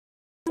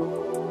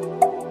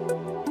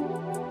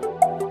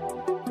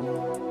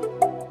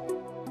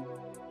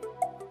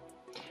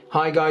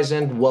Hi guys,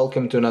 and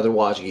welcome to another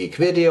Watch Geek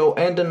video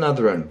and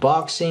another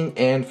unboxing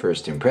and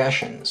first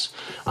impressions.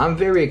 I'm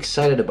very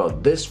excited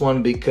about this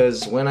one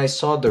because when I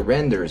saw the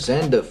renders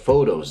and the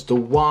photos, the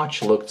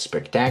watch looked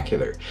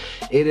spectacular.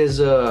 It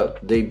is a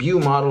debut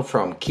model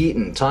from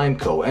Keaton Time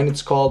and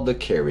it's called the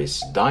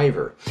Keris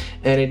Diver.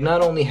 And it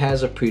not only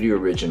has a pretty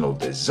original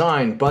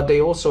design, but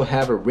they also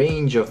have a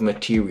range of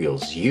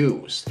materials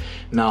used.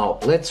 Now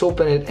let's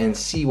open it and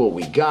see what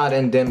we got,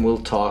 and then we'll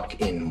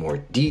talk in more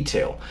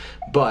detail.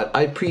 But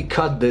I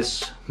pre-cut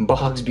this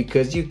box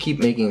because you keep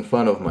making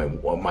fun of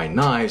my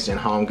knives and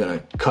how I'm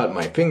gonna cut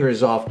my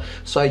fingers off.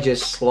 So I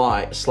just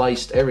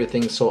sliced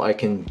everything so I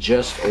can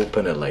just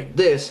open it like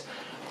this.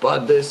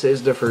 But this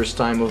is the first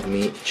time of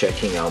me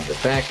checking out the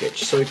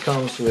package. So it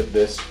comes with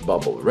this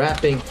bubble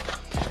wrapping.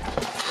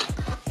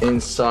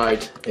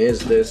 Inside is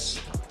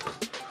this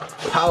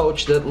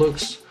pouch that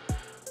looks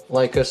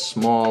like a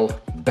small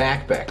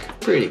backpack.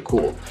 Pretty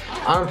cool.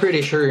 I'm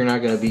pretty sure you're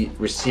not going to be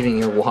receiving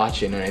your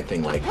watch in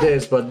anything like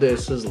this, but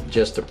this is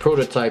just a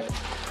prototype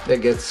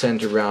that gets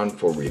sent around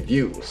for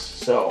reviews.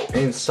 So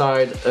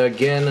inside,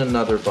 again,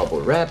 another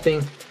bubble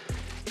wrapping,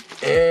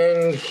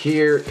 and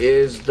here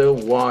is the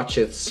watch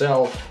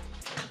itself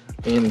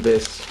in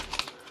this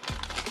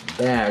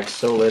bag.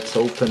 So let's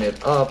open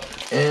it up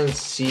and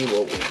see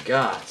what we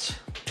got.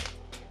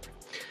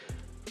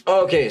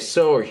 Okay,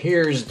 so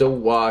here's the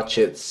watch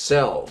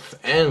itself,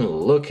 and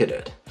look at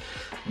it.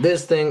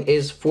 This thing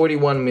is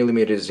 41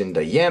 millimeters in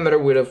diameter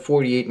with a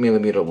 48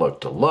 millimeter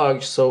lug to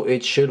lug, so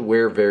it should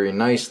wear very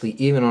nicely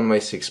even on my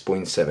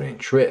 6.7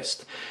 inch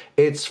wrist.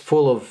 It's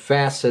full of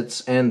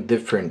facets and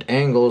different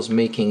angles,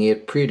 making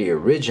it pretty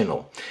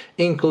original,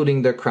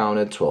 including the crown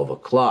at 12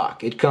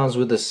 o'clock. It comes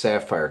with a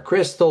sapphire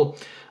crystal,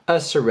 a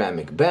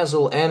ceramic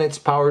bezel, and it's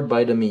powered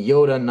by the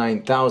Miyota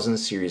 9000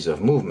 series of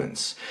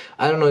movements.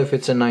 I don't know if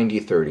it's a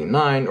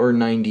 9039 or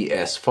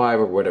 90S5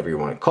 or whatever you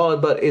want to call it,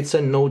 but it's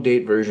a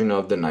no-date version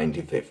of the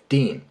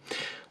 9015.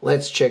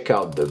 Let's check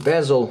out the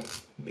bezel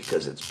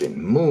because it's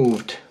been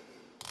moved.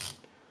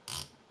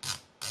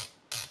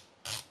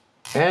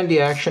 And the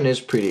action is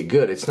pretty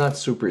good. It's not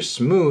super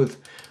smooth,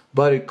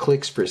 but it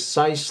clicks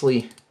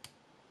precisely.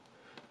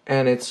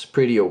 And it's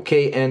pretty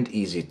okay and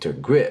easy to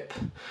grip.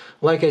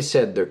 Like I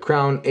said, the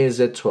crown is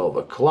at 12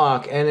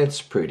 o'clock and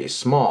it's pretty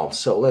small.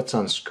 So let's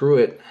unscrew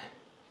it.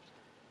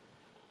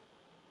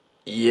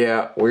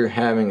 Yeah, we're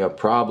having a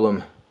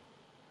problem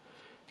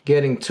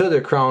getting to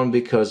the crown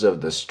because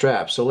of the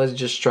strap. So let's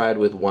just try it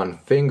with one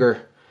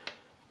finger.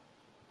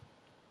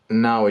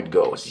 Now it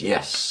goes.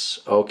 Yes.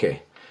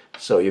 Okay.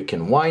 So you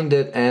can wind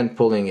it, and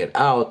pulling it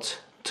out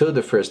to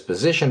the first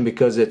position,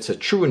 because it's a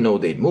true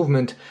no-date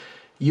movement,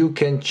 you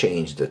can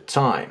change the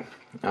time.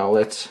 Now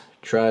let's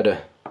try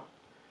to...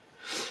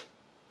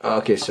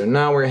 Okay, so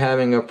now we're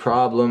having a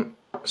problem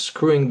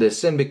screwing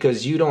this in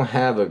because you don't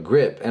have a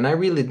grip, and I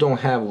really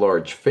don't have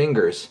large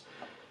fingers.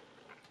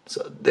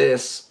 So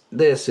this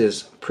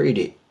is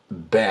pretty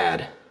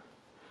bad.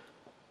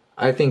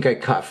 I think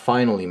I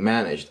finally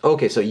managed.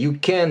 Okay, so you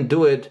can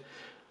do it,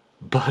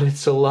 but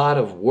it's a lot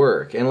of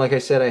work. And like I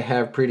said, I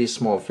have pretty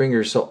small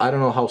fingers, so I don't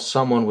know how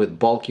someone with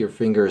bulkier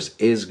fingers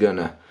is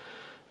gonna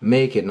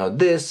make it. Now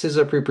this is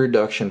a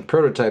pre-production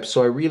prototype,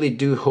 so I really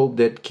do hope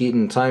that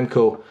Keaton Time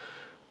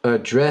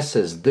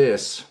addresses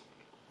this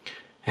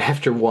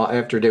after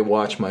they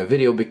watch my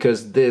video,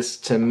 because this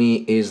to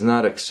me is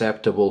not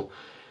acceptable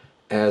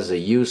as a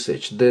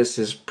usage. This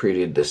is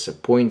pretty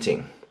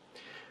disappointing.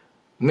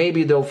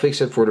 Maybe they'll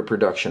fix it for the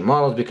production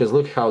models, because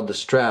look how the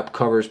strap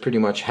covers pretty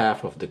much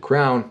half of the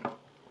crown.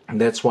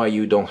 That's why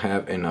you don't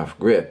have enough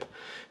grip.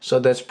 So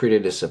that's pretty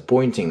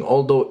disappointing,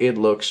 although it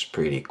looks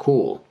pretty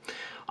cool.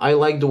 I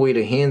like the way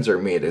the hands are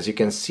made. As you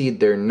can see,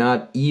 they're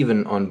not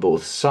even on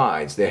both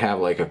sides. They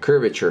have like a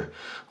curvature,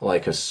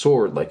 like a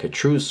sword, like a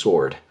true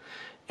sword.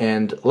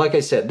 And like I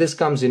said, this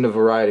comes in a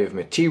variety of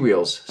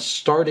materials.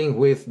 Starting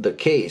with the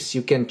case,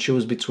 you can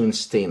choose between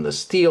stainless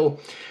steel,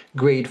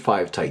 grade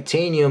 5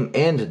 titanium,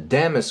 and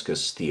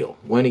Damascus steel.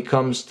 When it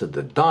comes to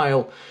the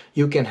dial,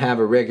 you can have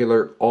a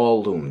regular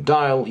all-lume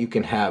dial, you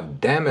can have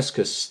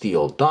Damascus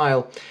steel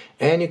dial,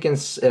 and you can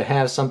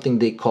have something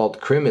they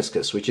called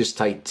Cremiscus, which is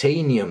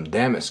titanium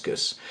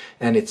Damascus,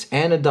 and it's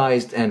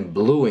anodized and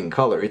blue in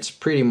color. It's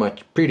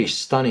pretty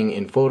stunning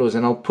in photos,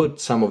 and I'll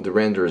put some of the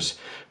renders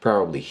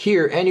probably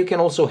here. And you can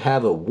also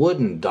have a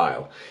wooden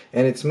dial,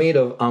 and it's made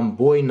of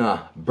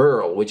Amboina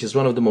burl, which is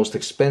one of the most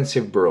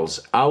expensive burls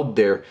out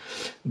there,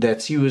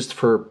 that's used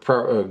for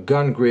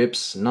gun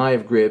grips,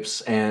 knife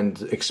grips,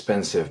 and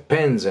expensive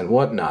pens and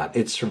whatnot.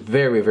 It's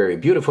very, very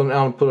beautiful, and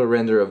I'll put a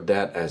render of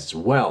that as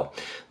well.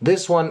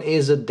 This one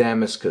is a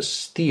Damascus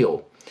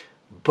steel,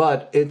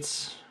 but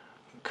it's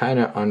kind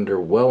of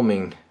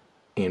underwhelming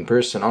in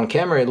person. On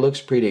camera it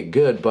looks pretty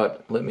good,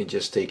 but let me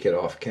just take it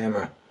off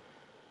camera.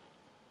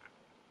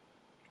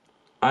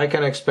 I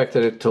kind of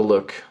expected it to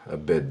look a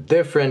bit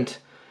different,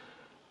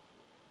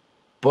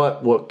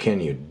 but what can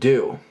you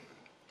do?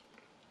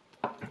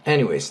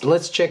 Anyways,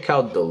 let's check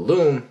out the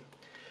lume.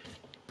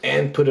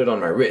 and put it on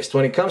my wrist.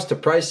 When it comes to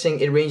pricing,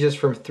 it ranges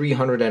from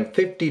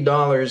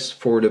 $350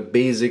 for the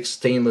basic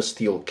stainless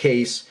steel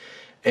case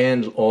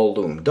and all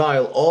lume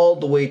dial, all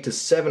the way to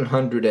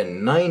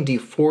 $790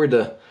 for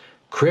the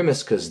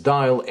Kremiscus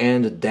dial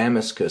and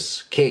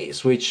Damascus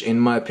case, which in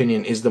my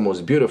opinion is the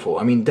most beautiful.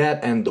 I mean,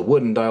 that and the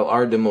wooden dial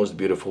are the most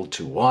beautiful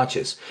two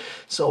watches.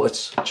 So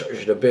let's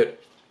charge it a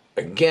bit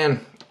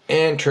again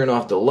and turn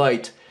off the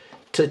light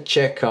to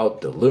check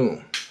out the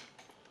lume.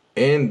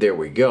 And there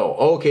we go.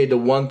 Okay, the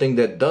one thing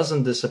that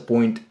doesn't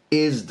disappoint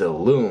is the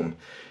lume.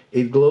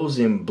 It glows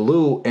in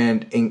blue,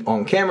 and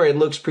on camera it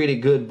looks pretty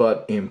good,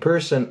 but in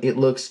person it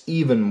looks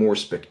even more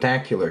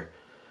spectacular.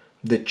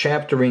 The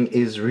chaptering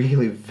is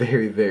really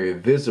very, very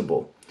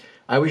visible.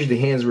 I wish the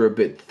hands were a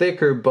bit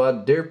thicker,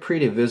 but they're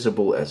pretty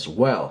visible as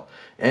well.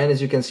 And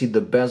as you can see,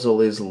 the bezel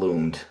is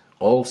lumed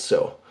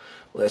also.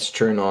 Let's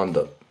turn on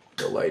the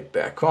light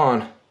back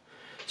on.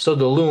 So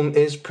the lume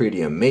is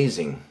pretty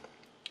amazing.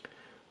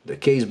 The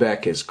case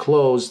back is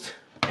closed,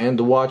 and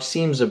the watch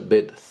seems a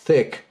bit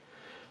thick,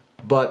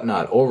 but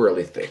not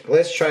overly thick.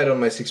 Let's try it on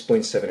my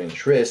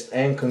 6.7-inch wrist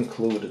and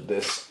conclude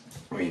this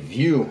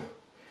review.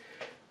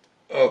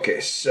 Okay,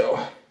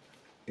 so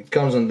it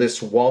comes on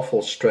this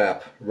waffle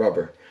strap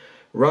rubber,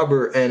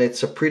 and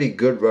it's a pretty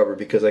good rubber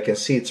because I can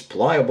see it's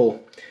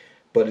pliable,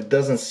 but it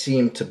doesn't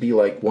seem to be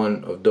like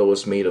one of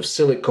those made of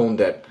silicone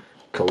that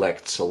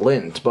collects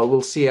lint, but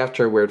we'll see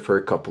after I wear it for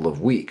a couple of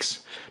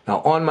weeks.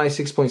 Now on my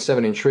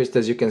 6.7-inch wrist,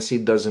 as you can see,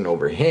 it doesn't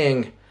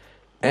overhang,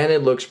 and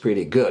it looks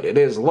pretty good. It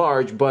is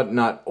large, but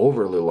not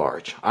overly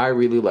large. I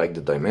really like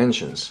the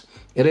dimensions.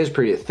 It is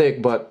pretty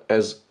thick, but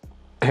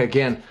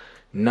again,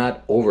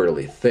 not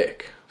overly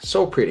thick.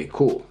 So pretty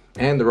cool.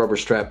 And the rubber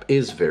strap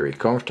is very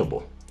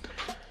comfortable.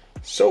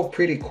 So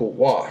pretty cool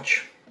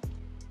watch.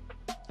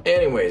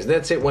 Anyways,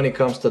 that's it when it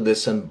comes to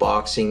this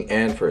unboxing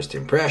and first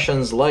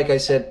impressions. Like I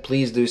said,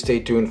 please do stay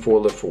tuned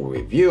for the full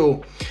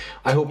review.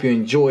 I hope you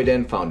enjoyed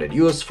and found it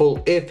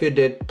useful. If you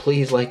did,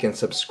 please like and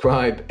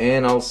subscribe,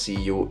 and I'll see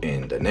you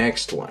in the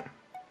next one.